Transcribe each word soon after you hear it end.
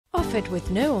Offered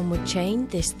with no onward chain,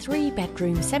 this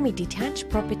 3-bedroom semi-detached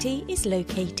property is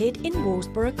located in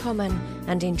Worsbrough Common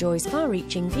and enjoys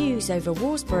far-reaching views over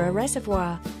Worsbrough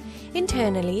Reservoir.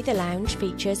 Internally, the lounge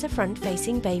features a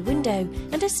front-facing bay window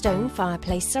and a stone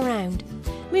fireplace surround.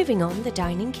 Moving on, the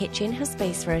dining kitchen has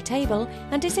space for a table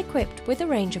and is equipped with a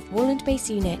range of wall and base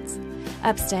units.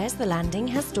 Upstairs, the landing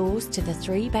has doors to the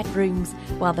 3 bedrooms,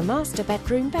 while the master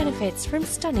bedroom benefits from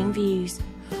stunning views.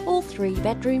 All 3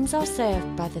 bedrooms are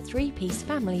served by the 3-piece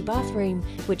family bathroom,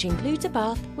 which includes a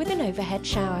bath with an overhead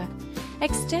shower.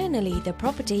 Externally, the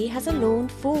property has a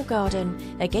lawned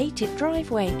foregarden, a gated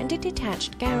driveway and a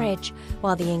detached garage,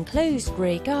 while the enclosed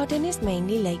rear garden is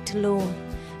mainly laid to lawn.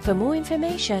 For more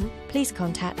information, please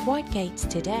contact Whitegates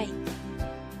today.